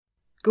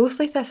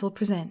Ghostly Thistle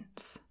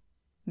presents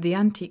The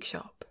Antique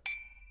Shop.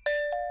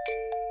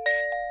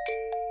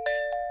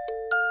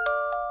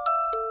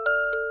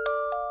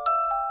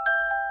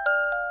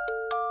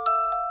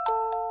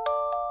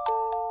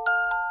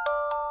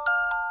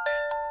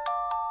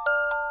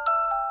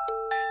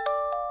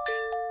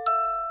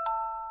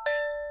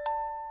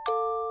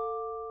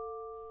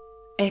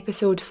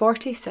 Episode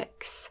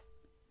 46,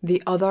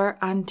 The Other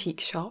Antique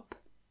Shop.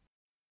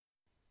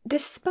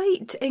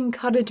 Despite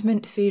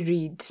encouragement fae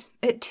Reid,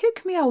 it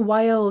took me a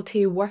while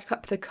to work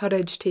up the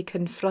courage to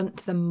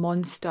confront the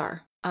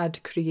monster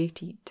I'd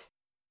created.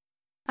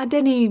 I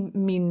dinna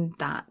mean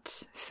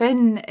that.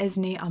 Finn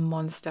isna a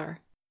monster.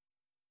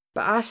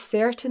 But I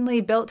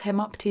certainly built him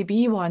up to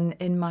be one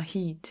in my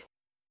head.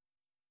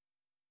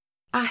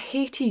 I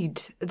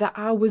hated that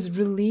I was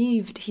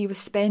relieved he was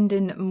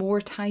spending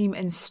more time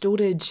in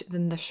storage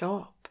than the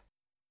shop.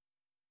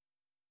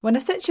 When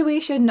a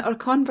situation or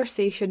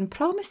conversation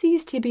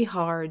promises to be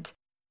hard,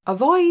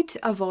 avoid,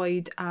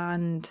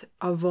 and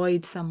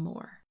avoid some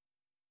more.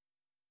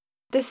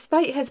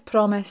 Despite his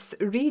promise,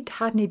 Reid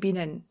hadn't been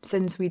in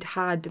since we'd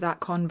had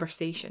that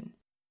conversation,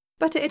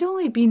 but it had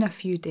only been a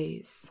few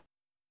days.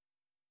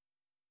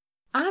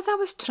 As I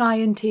was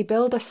trying to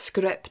build a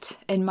script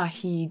in my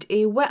head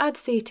of what I'd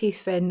say to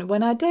Finn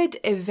when I did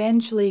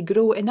eventually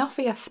grow enough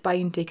of a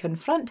spine to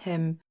confront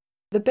him,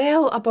 the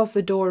bell above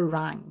the door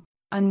rang,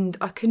 and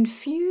a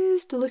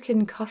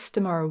confused-looking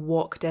customer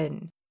walked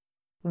in,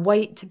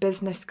 white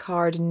business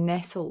card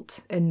nestled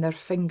in their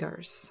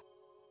fingers.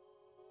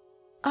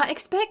 I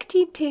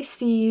expected to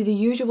see the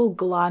usual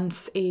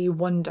glance of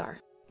wonder,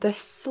 the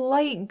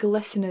slight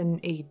glistening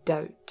of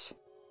doubt.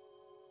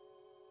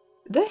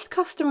 This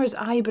customer's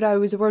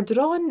eyebrows were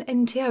drawn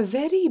into a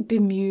very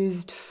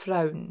bemused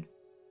frown,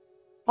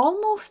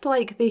 almost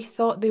like they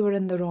thought they were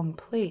in the wrong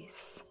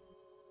place.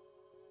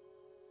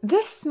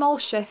 This small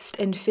shift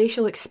in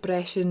facial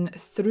expression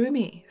threw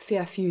me for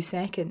a few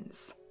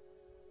seconds.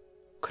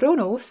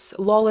 Kronos,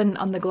 lolling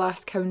on the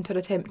glass counter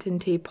attempting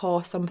to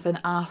paw something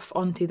off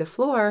onto the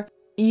floor,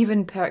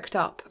 even perked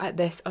up at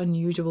this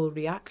unusual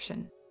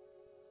reaction.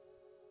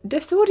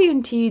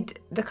 Disoriented,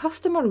 the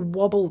customer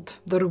wobbled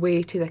their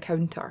way to the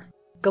counter,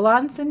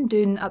 glancing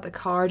down at the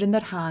card in their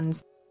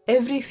hands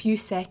every few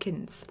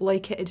seconds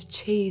like it'd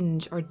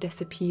change or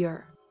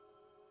disappear.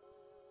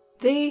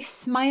 They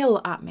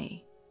smile at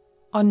me,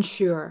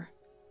 unsure,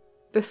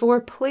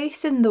 before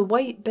placing the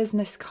white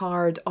business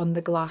card on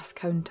the glass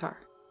counter.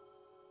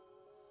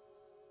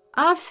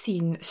 I've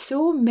seen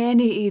so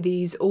many of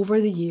these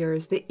over the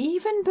years that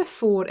even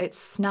before it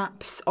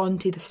snaps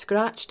onto the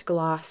scratched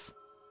glass,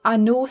 I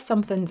know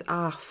something's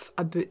off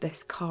about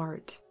this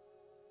card.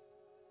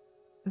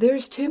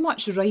 There's too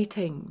much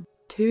writing,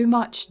 too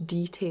much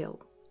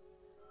detail.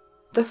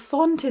 The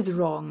font is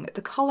wrong,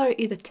 the colour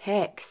of the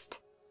text.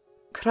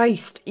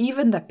 Christ,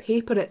 even the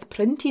paper it's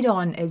printed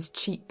on is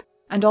cheap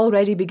and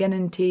already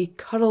beginning to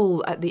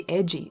curl at the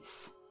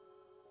edges.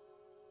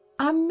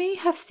 I may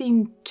have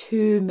seen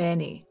too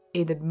many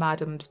of the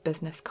madam's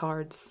business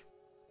cards.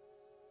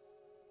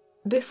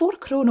 Before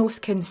Kronos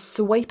can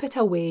swipe it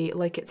away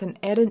like it's an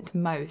errant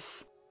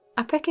mouse,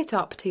 I pick it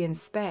up to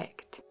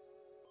inspect.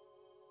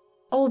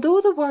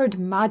 Although the word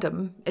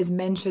madam is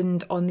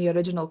mentioned on the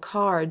original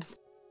cards,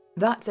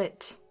 that's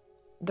it.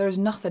 There's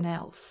nothing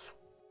else.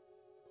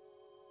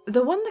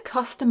 The one the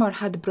customer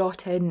had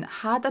brought in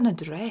had an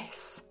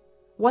address,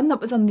 one that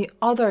was on the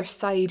other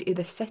side of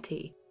the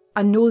city,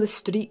 and no the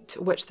street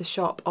which the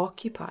shop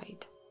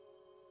occupied.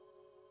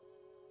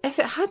 If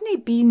it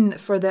hadn't been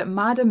for the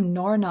Madame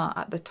Norna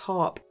at the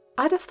top,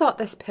 I'd have thought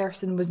this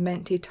person was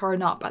meant to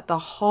turn up at the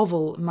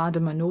hovel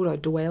Madame Honora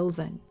dwells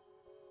in.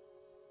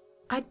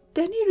 I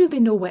didn't really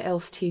know what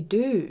else to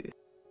do,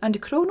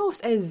 and Kronos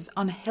is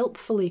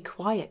unhelpfully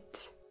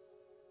quiet.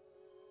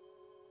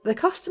 The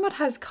customer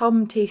has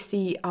come to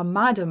see a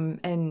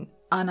madam in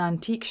an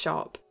antique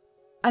shop,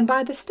 and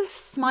by the stiff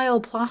smile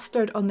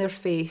plastered on their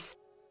face,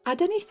 I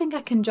didn't think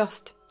I can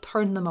just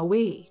turn them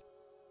away.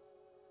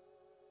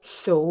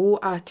 So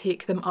I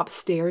take them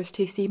upstairs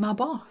to see my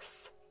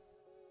boss.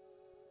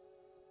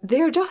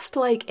 They're just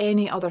like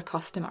any other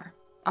customer,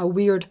 a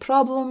weird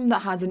problem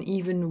that has an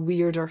even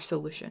weirder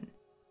solution.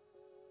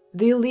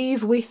 They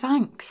leave with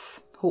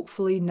thanks,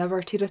 hopefully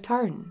never to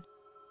return.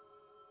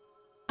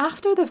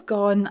 After they've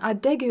gone, I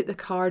dig out the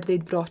card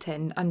they'd brought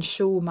in and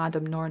show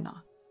Madame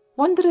Norna,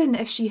 wondering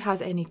if she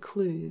has any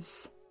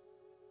clues.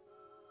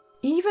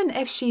 Even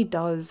if she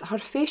does, her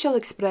facial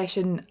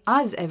expression,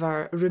 as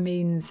ever,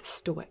 remains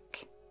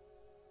stoic.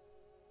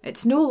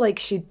 It's no like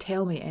she'd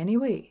tell me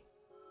anyway.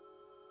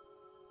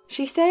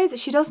 She says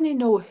she doesn't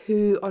know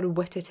who or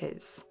what it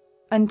is,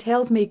 and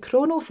tells me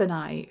Kronos and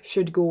I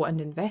should go and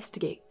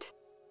investigate.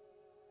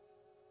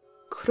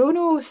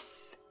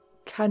 Kronos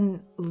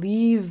can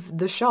leave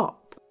the shop.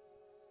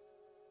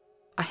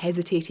 I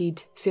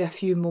hesitated for a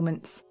few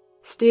moments,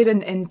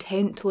 staring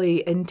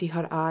intently into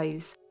her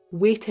eyes,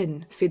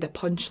 waiting for the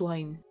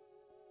punchline.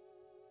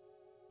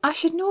 I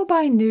should know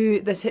by now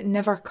that it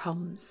never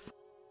comes.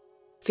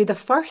 For the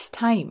first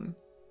time,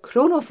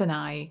 Kronos and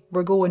I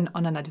were going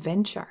on an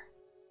adventure.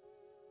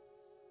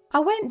 I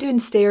went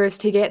downstairs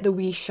to get the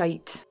wee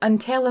shite and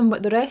tell him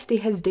what the rest of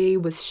his day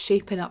was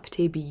shaping up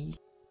to be.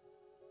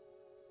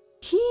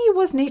 He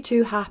wasn't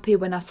too happy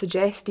when I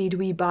suggested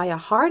we buy a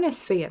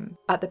harness for him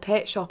at the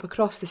pet shop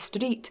across the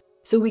street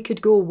so we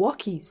could go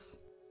walkies.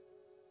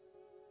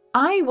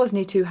 I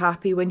wasn't too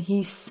happy when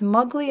he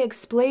smugly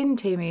explained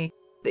to me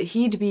that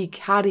he'd be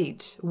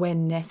carried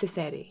when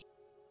necessary.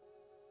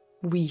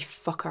 Wee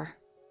fucker.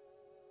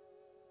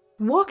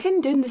 Walking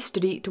down the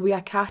street with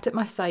a cat at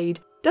my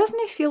side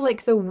doesn't feel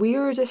like the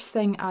weirdest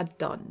thing I'd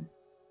done,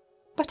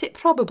 but it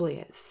probably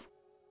is.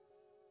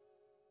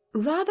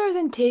 Rather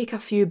than take a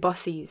few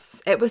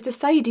buses, it was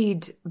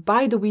decided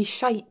by the wee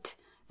shite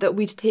that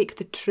we'd take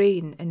the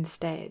train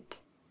instead.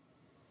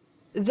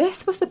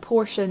 This was the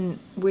portion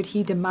where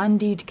he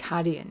demanded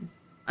carrying,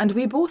 and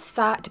we both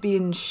sat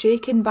being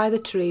shaken by the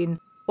train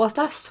whilst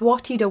I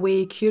swatted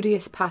away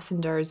curious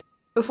passengers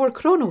before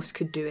Kronos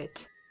could do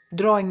it,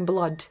 drawing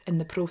blood in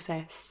the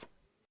process.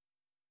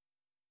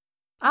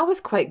 I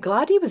was quite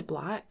glad he was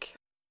black.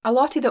 A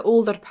lot of the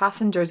older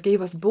passengers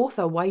gave us both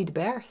a wide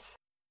berth.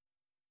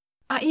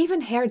 I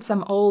even heard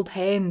some old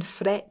hen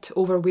fret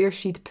over where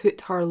she'd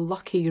put her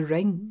lucky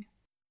ring.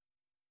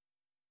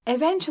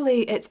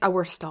 Eventually it's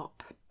our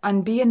stop,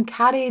 and being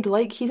carried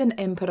like he's an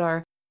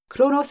emperor,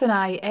 Kronos and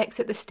I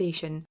exit the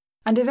station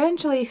and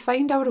eventually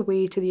find our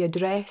way to the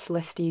address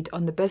listed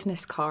on the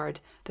business card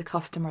the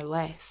customer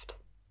left.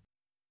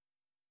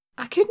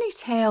 I couldn't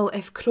tell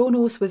if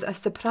Kronos was as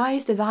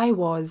surprised as I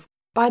was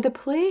by the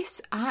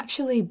place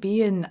actually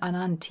being an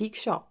antique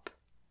shop.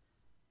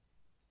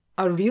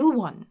 A real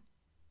one.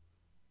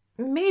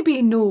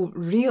 Maybe no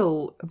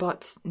real,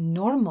 but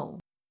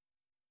normal.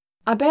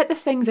 I bet the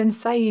things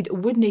inside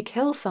wouldn't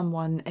kill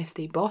someone if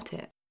they bought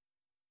it.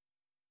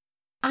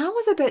 I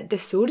was a bit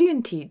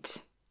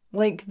disoriented,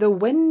 like the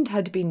wind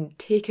had been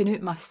taking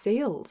out my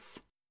sails.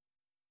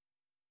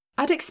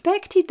 I'd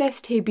expected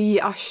this to be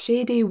a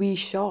shady wee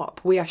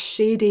shop with a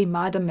shady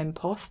Madame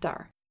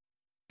Imposter,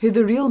 who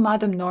the real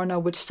Madame Norna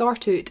would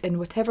sort out in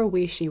whatever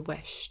way she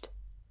wished.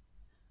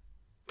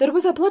 There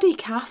was a bloody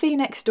cafe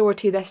next door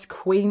to this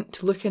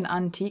quaint-looking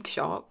antique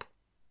shop.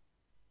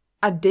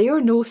 I dare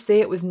no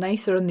say it was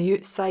nicer on the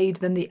outside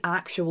than the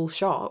actual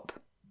shop,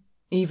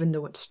 even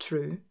though it's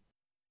true.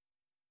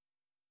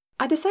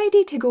 I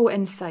decided to go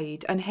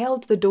inside and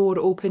held the door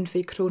open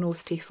for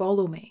Kronos to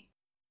follow me.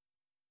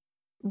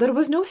 There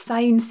was no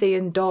sign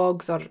saying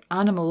dogs or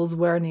animals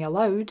weren't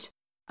allowed,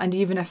 and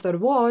even if there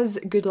was,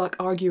 good luck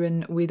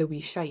arguing with the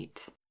wee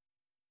shite.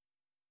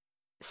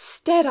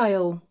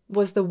 Sterile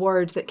was the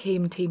word that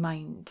came to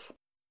mind.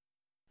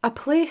 A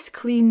place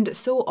cleaned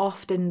so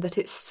often that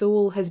its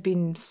soul has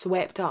been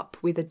swept up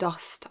with the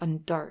dust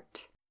and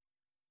dirt.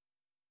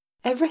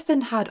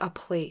 Everything had a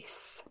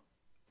place.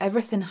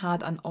 Everything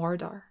had an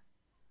order.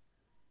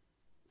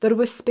 There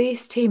was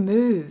space to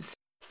move,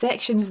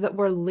 sections that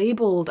were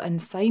labelled and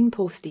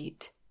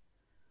signposted.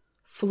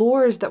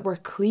 Floors that were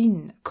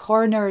clean,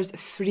 corners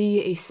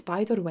free of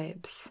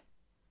spiderwebs.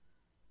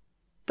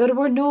 There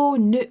were no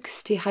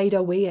nooks to hide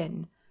away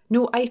in,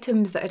 no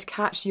items that'd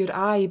catch your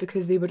eye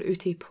because they were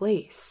out of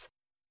place,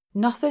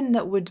 nothing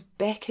that would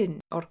beckon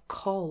or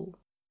call.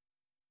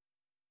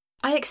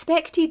 I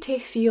expected to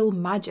feel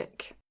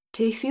magic,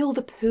 to feel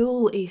the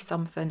pull of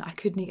something I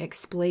couldn't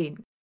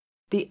explain,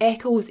 the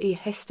echoes of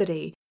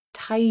history,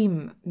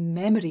 time,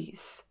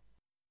 memories.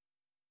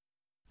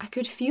 I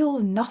could feel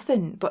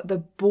nothing but the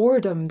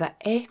boredom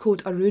that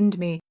echoed around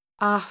me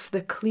aff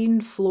the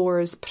clean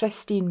floors,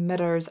 pristine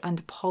mirrors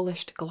and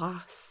polished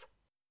glass.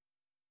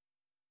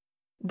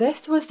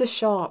 This was the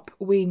shop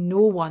with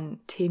no one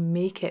to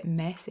make it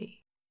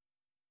messy.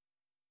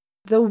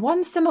 The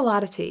one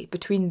similarity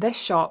between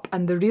this shop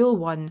and the real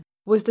one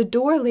was the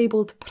door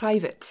labelled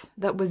private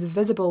that was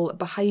visible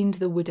behind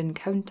the wooden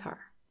counter.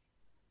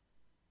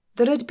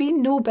 There had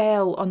been no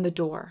bell on the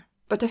door,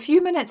 but a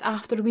few minutes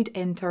after we'd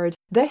entered,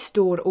 this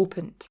door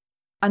opened,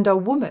 and a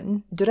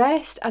woman,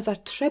 dressed as a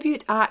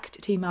tribute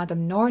act to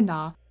Madame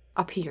Norna,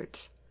 appeared,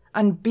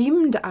 and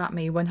beamed at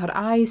me when her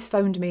eyes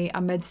found me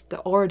amidst the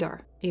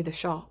order of the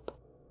shop.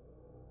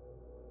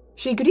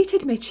 She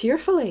greeted me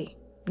cheerfully,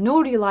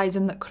 no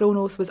realising that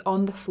Kronos was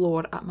on the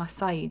floor at my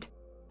side,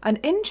 and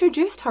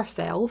introduced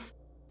herself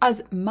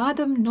as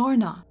Madame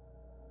Norna,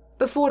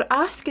 before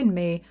asking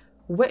me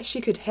what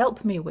she could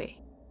help me with.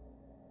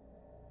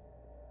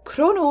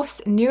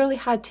 Kronos nearly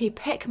had to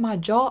pick my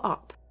jaw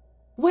up.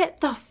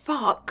 What the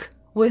fuck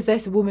was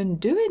this woman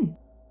doing?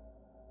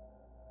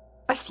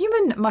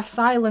 Assuming my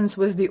silence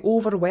was the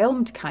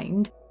overwhelmed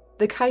kind,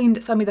 the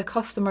kind some of the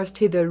customers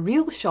to the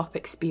real shop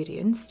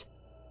experienced,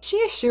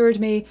 she assured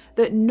me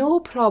that no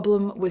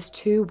problem was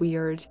too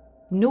weird,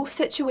 no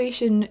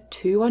situation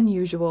too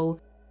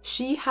unusual.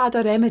 She had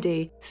a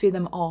remedy for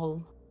them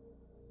all.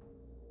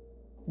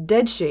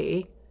 Did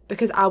she?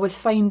 Because I was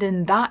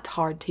finding that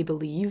hard to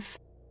believe.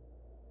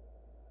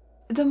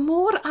 The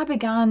more I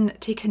began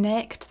to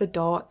connect the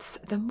dots,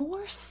 the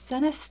more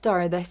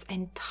sinister this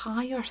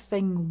entire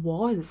thing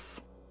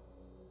was.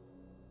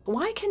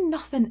 Why can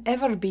nothing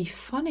ever be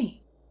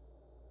funny?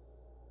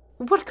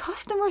 Were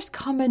customers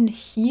coming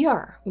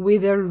here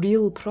with their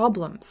real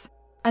problems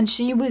and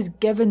she was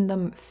giving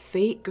them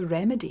fake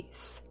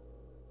remedies?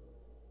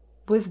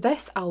 Was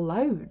this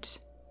allowed?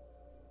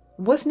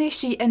 Wasn't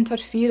she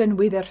interfering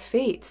with their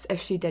fates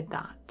if she did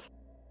that?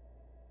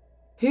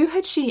 Who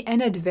had she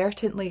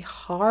inadvertently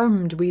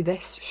harmed with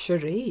this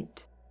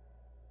charade?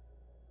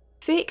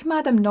 Fake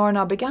Madame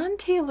Norna began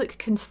to look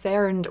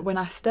concerned when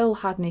I still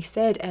hadn't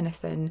said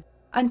anything,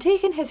 and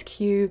taking his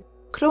cue,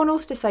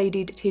 Kronos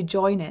decided to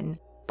join in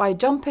by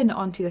jumping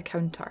onto the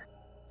counter,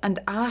 and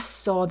I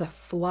saw the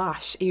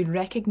flash of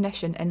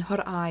recognition in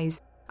her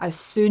eyes as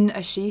soon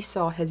as she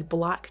saw his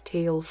black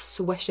tail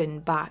swishing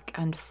back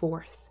and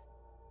forth.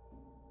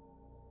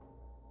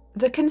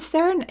 The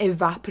concern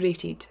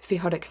evaporated for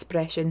her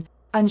expression,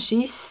 and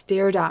she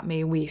stared at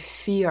me with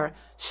fear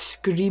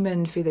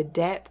screaming for the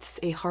depths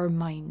of her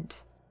mind.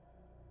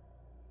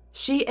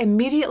 She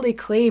immediately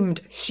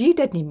claimed she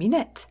didn't mean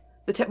it,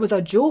 that it was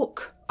a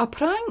joke, a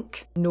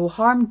prank, no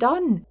harm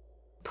done.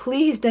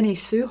 Please dinna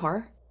sue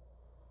her.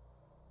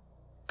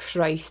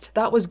 Christ,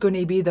 that was going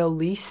to be the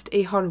least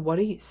of her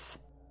worries.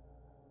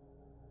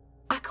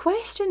 I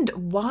questioned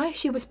why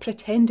she was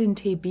pretending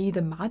to be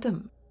the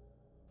madam.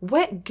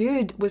 What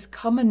good was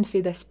coming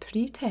for this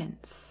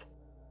pretense?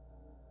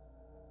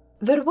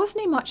 There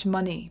wasn't much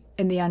money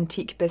in the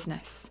antique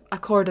business,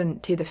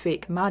 according to the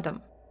fake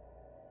madam.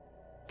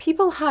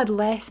 People had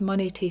less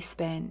money to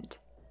spend.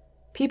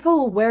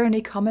 People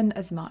weren't coming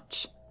as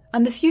much,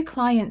 and the few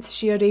clients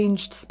she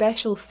arranged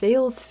special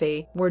sales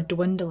for were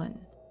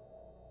dwindling.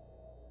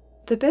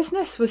 The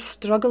business was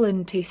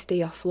struggling to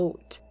stay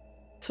afloat,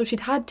 so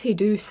she'd had to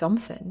do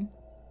something.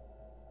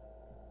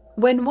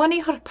 When one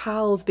of her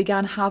pals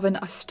began having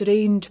a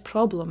strange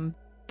problem,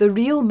 the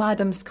real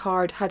madam's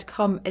card had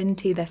come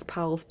into this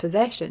pal's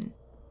possession,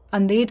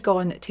 and they'd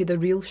gone to the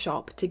real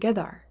shop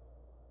together.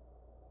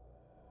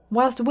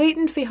 Whilst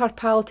waiting for her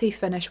pal to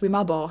finish with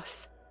my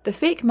boss, the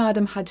fake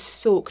madam had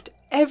soaked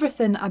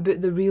everything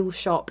about the real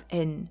shop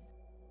in.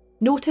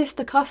 Noticed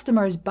the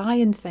customers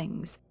buying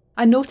things,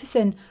 and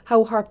noticing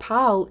how her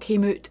pal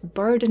came out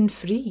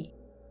burden-free,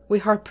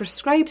 with her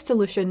prescribed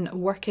solution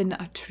working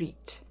a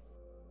treat.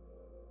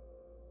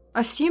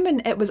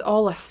 Assuming it was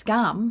all a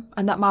scam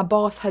and that my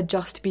boss had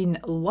just been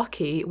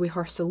lucky with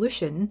her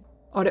solution,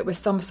 or it was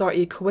some sort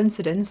of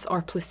coincidence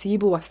or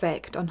placebo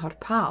effect on her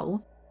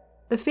pal,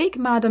 the fake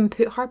madam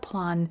put her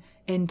plan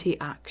into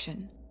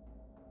action.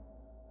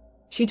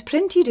 She'd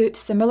printed out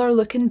similar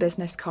looking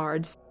business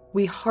cards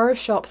with her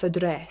shop's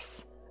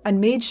address and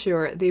made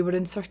sure they were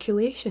in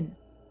circulation.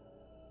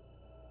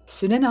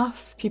 Soon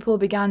enough, people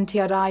began to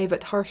arrive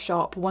at her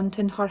shop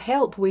wanting her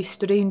help with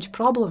strange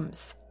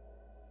problems,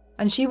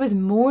 and she was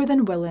more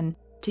than willing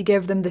to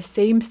give them the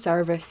same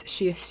service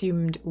she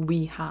assumed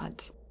we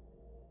had.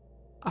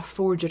 A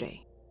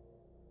forgery.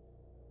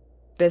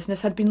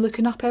 Business had been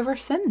looking up ever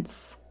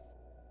since.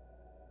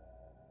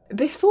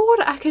 Before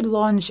I could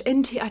launch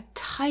into a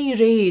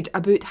tirade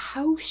about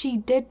how she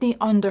didn't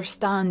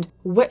understand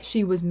what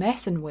she was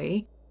messing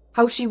with,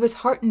 how she was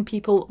hurting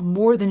people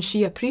more than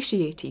she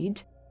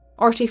appreciated,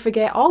 or to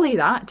forget all of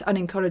that and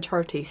encourage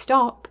her to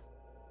stop,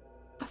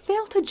 I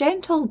felt a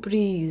gentle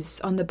breeze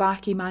on the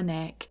back of my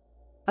neck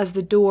as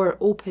the door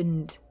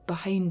opened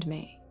behind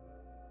me.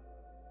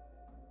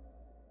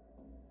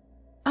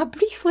 I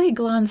briefly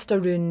glanced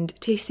around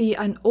to see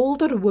an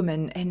older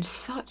woman in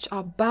such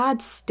a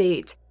bad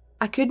state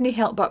I couldn't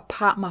help but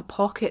pat my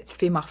pockets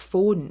for my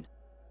phone,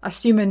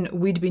 assuming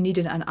we'd be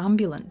needing an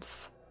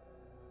ambulance.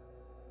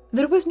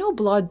 There was no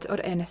blood or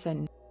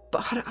anything,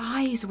 but her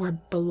eyes were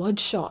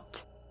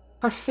bloodshot,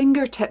 her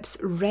fingertips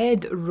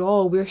red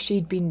raw where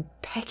she'd been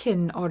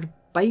picking or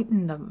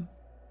biting them.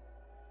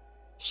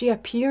 She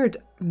appeared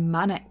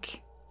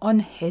manic,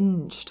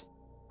 unhinged,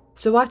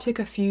 so I took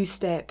a few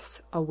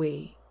steps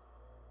away.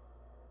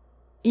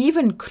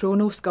 Even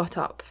Kronos got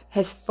up,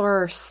 his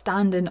fur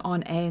standing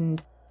on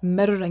end,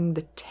 mirroring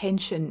the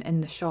tension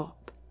in the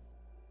shop.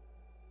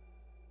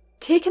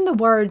 Taking the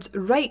words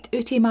right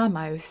out of my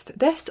mouth,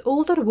 this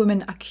older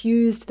woman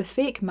accused the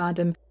fake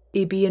madam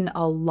of being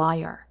a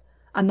liar,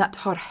 and that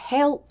her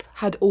help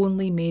had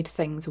only made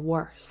things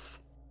worse.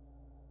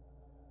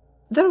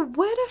 There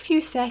were a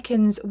few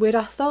seconds where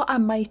I thought I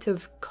might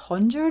have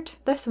conjured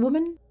this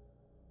woman,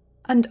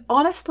 and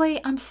honestly,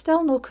 I'm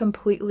still not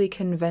completely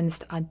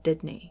convinced I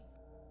didn't.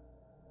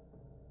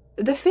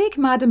 The fake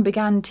madam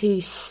began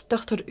to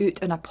stutter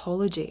out an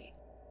apology,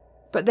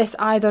 but this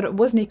either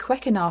wasn't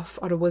quick enough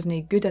or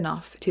wasn't good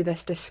enough to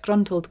this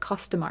disgruntled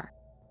customer,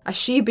 as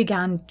she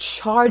began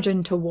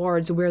charging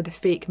towards where the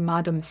fake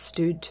madam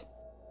stood.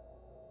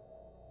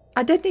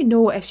 I didn't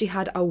know if she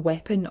had a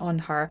weapon on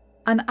her,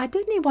 and I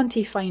didn't want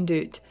to find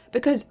out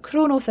because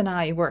Kronos and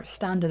I were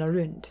standing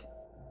around.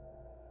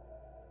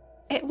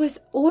 It was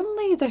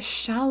only the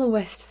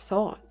shallowest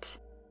thought.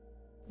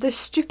 The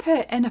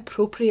stupid,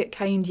 inappropriate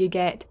kind you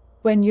get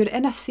when you're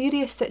in a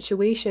serious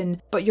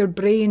situation but your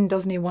brain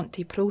doesn't want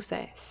to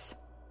process.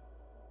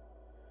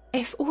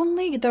 If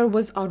only there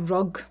was a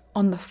rug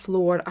on the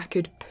floor I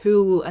could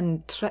pull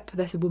and trip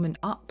this woman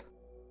up.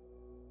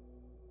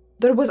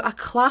 There was a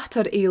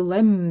clatter o'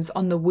 limbs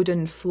on the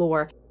wooden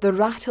floor, the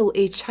rattle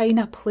o'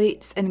 china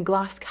plates in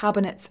glass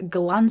cabinets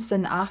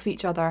glancing off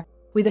each other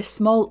with a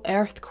small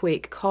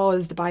earthquake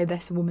caused by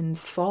this woman's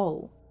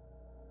fall.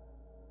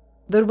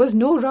 There was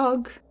no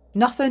rug,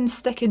 nothing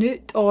sticking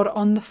out or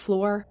on the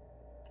floor,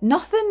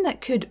 nothing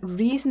that could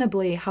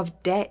reasonably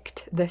have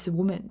decked this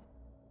woman.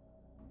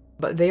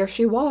 But there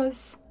she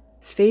was,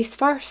 face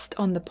first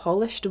on the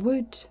polished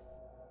wood.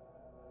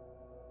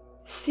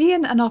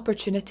 Seeing an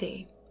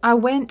opportunity, I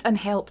went and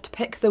helped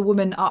pick the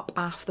woman up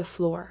off the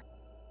floor,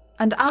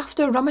 and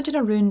after rummaging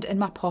around in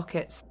my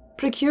pockets,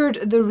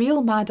 procured the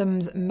real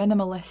madam's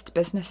minimalist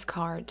business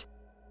card,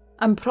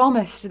 and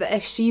promised that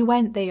if she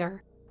went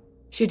there,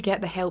 she'd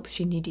get the help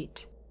she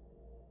needed.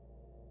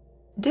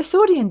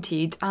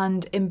 Disoriented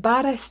and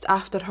embarrassed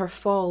after her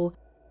fall,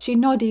 she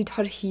nodded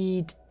her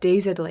head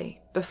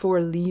dazedly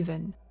before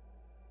leaving.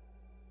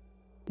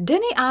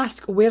 Didn't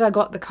ask where I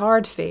got the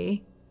card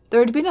fae.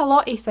 There'd been a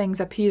lot of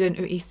things appearing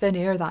out of thin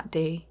air that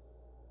day.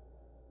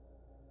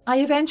 I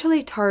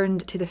eventually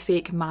turned to the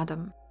fake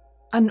madam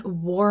and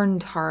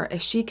warned her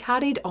if she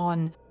carried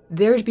on,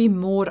 there'd be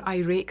more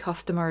irate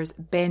customers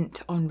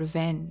bent on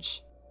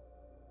revenge.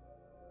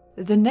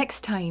 The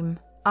next time,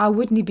 I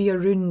wouldn't be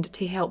around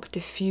to help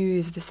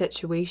diffuse the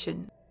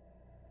situation.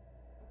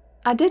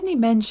 I didn't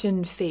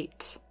mention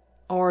fate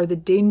or the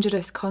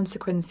dangerous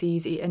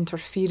consequences of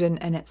interfering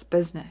in its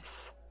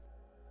business.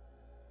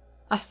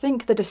 I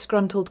think the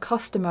disgruntled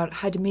customer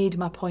had made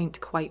my point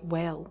quite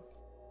well.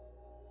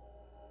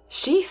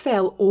 She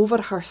fell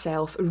over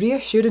herself,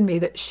 reassuring me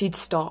that she'd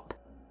stop,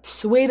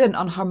 swearing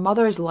on her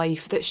mother's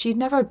life that she'd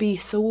never be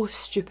so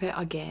stupid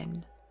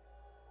again.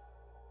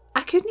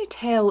 I couldn't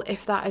tell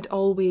if that'd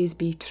always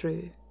be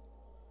true,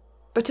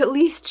 but at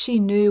least she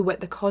knew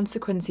what the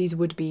consequences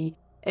would be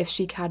if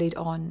she carried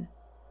on,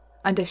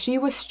 and if she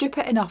was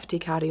stupid enough to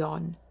carry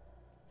on,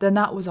 then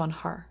that was on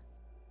her.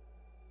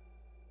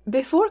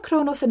 Before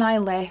Kronos and I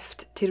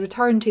left to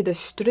return to the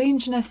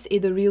strangeness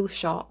of the real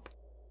shop,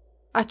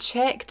 I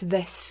checked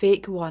this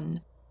fake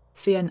one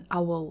for an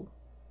owl,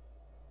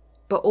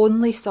 but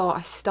only saw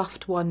a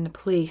stuffed one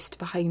placed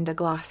behind a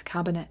glass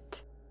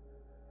cabinet.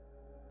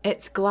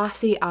 Its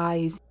glassy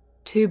eyes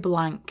too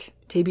blank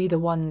to be the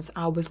ones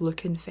I was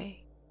looking for.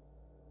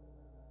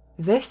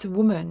 This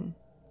woman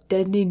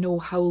didn't know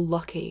how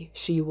lucky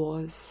she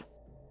was.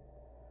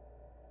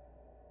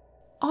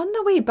 On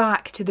the way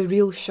back to the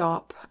real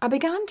shop, I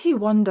began to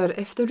wonder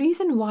if the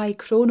reason why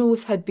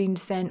Kronos had been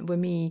sent with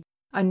me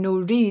and no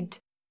Reed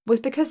was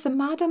because the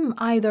madam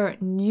either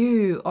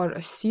knew or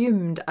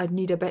assumed I'd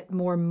need a bit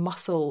more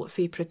muscle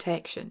for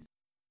protection.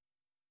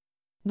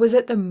 Was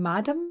it the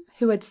madam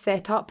who had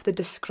set up the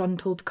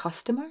disgruntled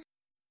customer?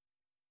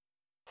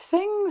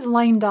 Things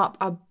lined up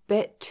a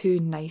bit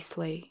too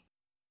nicely.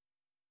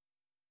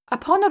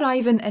 Upon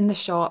arriving in the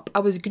shop, I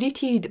was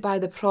greeted by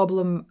the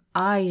problem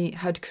I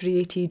had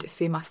created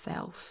for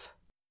myself.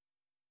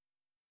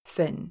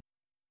 Finn.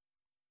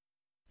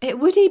 It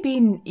would have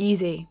been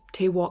easy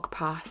to walk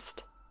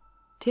past,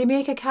 to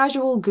make a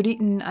casual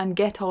greeting and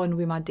get on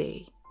with my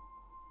day,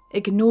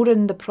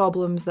 ignoring the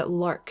problems that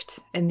lurked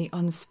in the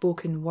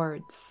unspoken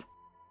words.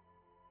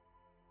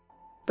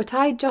 But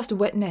I'd just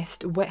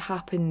witnessed what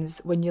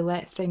happens when you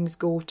let things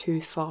go too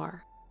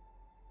far.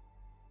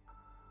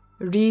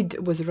 Reed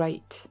was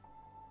right.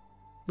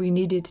 We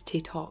needed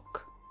to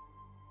talk.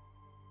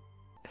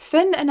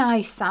 Finn and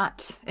I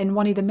sat in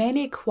one of the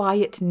many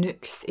quiet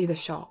nooks of the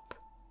shop,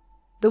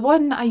 the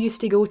one I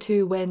used to go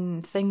to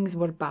when things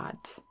were bad,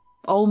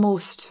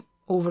 almost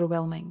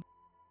overwhelming.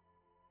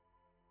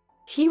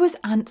 He was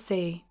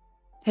antsy.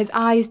 His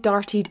eyes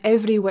darted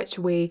every which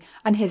way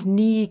and his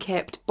knee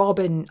kept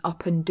bobbing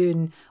up and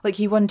down like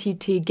he wanted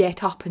to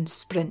get up and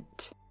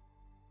sprint.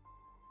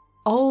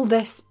 All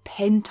this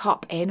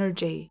pent-up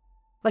energy,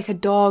 like a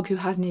dog who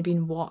hasn't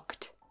been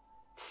walked,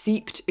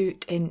 seeped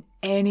out in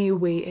any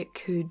way it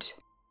could.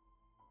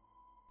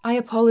 I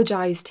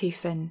apologised to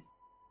Finn.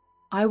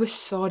 I was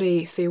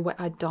sorry for what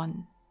I'd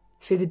done,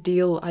 for the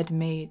deal I'd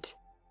made.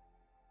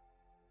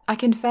 I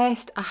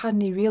confessed I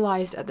hadn't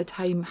realised at the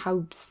time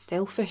how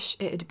selfish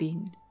it had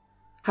been,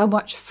 how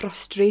much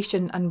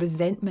frustration and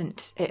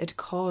resentment it had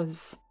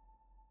caused.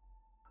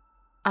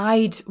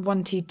 I'd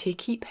wanted to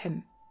keep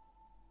him.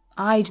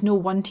 I'd no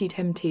wanted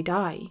him to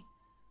die,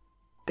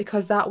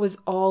 because that was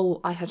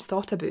all I had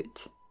thought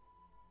about.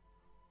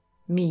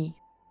 Me.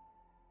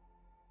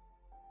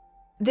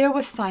 There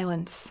was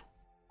silence.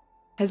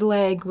 His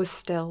leg was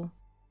still.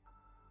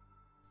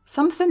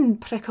 Something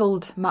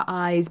prickled my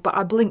eyes, but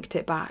I blinked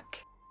it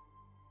back.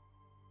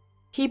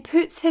 He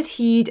puts his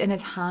head in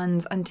his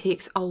hands and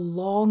takes a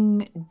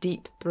long,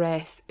 deep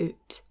breath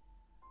out,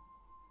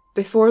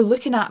 before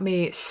looking at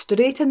me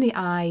straight in the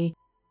eye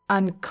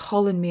and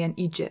calling me an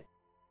Egypt.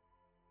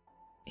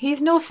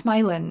 He's no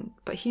smiling,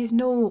 but he's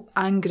no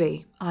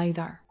angry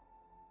either.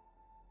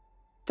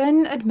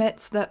 Finn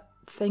admits that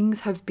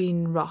things have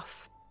been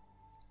rough,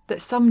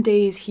 that some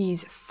days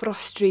he's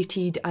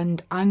frustrated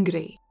and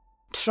angry,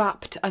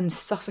 trapped and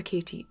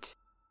suffocated.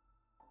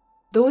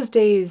 Those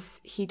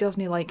days, he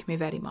doesn't like me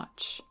very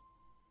much.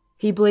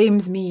 He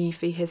blames me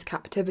for his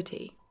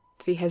captivity,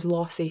 for his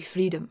loss of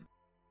freedom.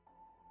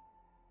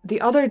 The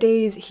other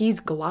days, he's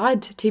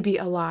glad to be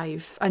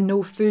alive and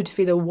no food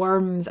for the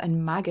worms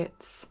and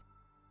maggots.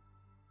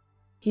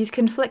 He's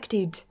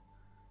conflicted,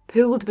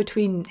 pulled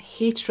between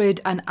hatred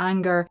and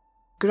anger,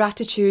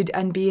 gratitude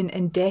and being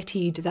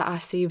indebted that I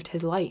saved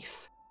his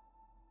life.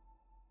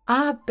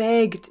 I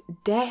begged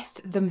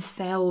death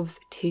themselves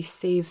to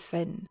save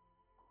Finn.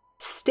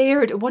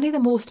 Stared one of the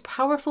most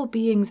powerful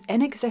beings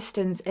in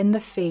existence in the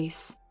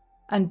face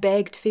and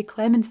begged for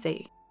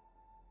clemency,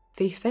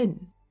 for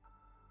Finn.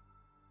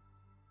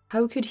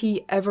 How could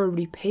he ever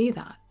repay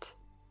that?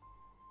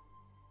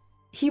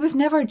 He was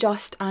never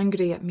just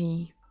angry at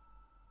me,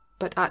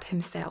 but at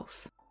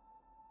himself.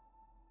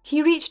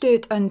 He reached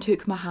out and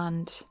took my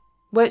hand,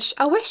 which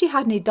I wish he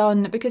hadn't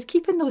done because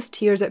keeping those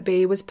tears at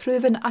bay was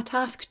proven a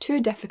task too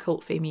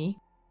difficult for me.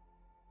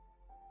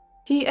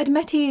 He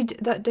admitted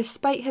that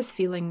despite his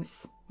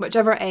feelings,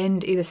 whichever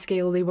end of the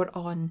scale they were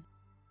on,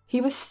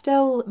 he was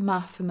still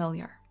my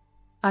familiar,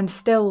 and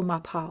still my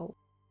pal.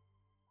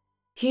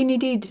 He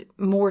needed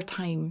more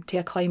time to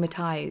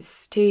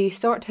acclimatise, to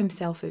sort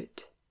himself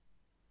out.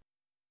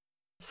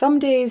 Some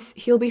days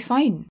he'll be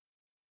fine.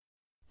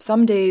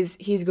 Some days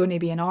he's going to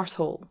be an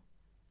arsehole.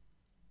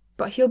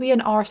 But he'll be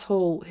an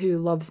arsehole who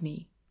loves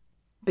me,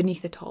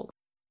 beneath it all.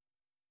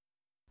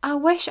 I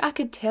wish I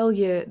could tell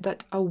you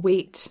that a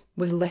weight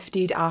was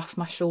lifted off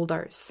my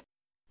shoulders,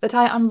 that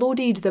I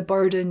unloaded the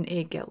burden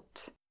of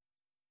guilt.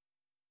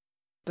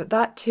 But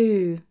that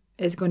too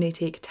is going to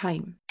take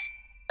time.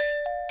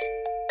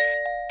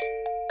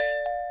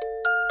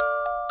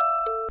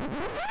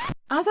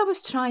 As I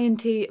was trying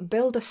to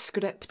build a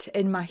script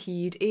in my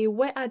head of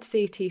what I'd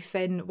say to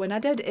Finn when I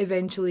did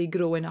eventually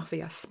grow enough of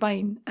a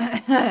spine.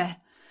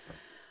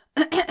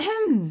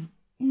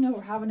 No,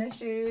 we're having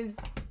issues.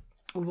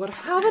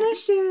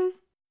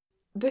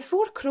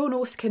 Before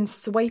Kronos can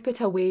swipe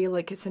it away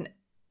like it's an...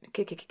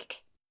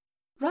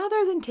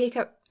 Rather than take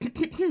a... rather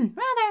than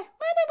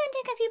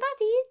take a few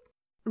bussies.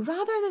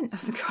 Rather than...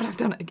 Oh God, I've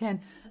done it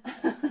again.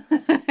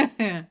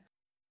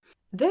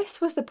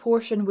 This was the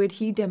portion where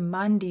he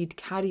demanded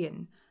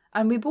carrying,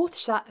 and we both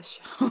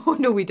Oh,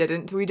 no, we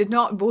didn't. We did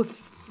not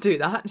both do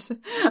that.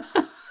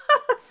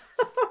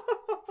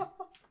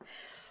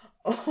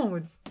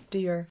 Oh,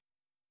 dear.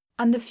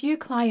 And the few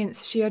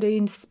clients she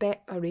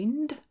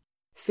arraigned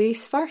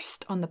face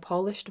first on the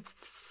polished...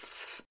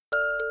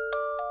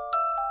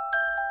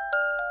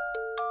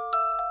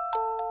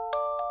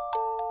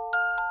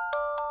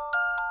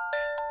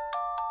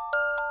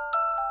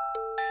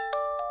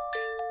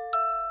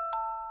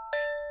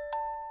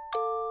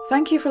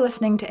 Thank you for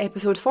listening to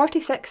episode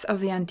 46 of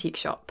The Antique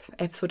Shop.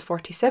 Episode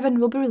 47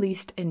 will be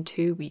released in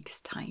 2 weeks'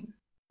 time.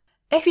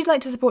 If you'd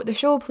like to support the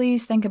show,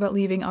 please think about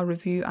leaving a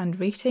review and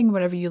rating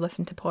wherever you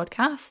listen to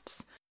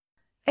podcasts.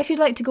 If you'd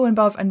like to go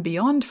above and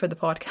beyond for the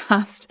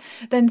podcast,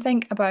 then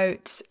think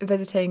about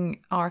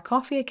visiting our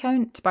Ko-fi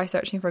account by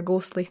searching for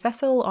Ghostly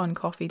Thistle on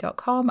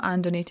ko-fi.com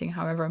and donating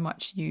however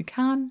much you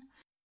can.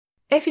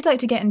 If you'd like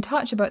to get in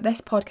touch about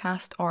this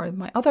podcast or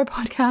my other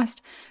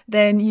podcast,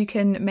 then you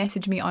can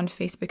message me on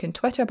Facebook and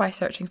Twitter by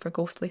searching for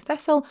Ghostly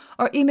Thistle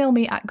or email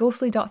me at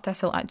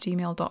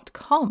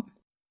ghostly.thistle@gmail.com.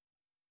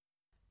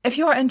 If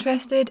you're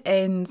interested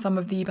in some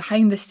of the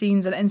behind the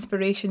scenes and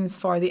inspirations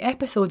for the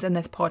episodes in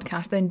this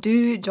podcast, then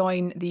do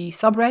join the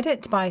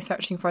subreddit by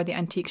searching for the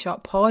Antique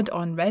Shop Pod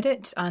on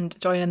Reddit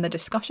and join in the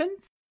discussion.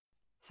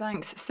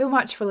 Thanks so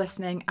much for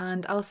listening,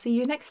 and I'll see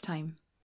you next time.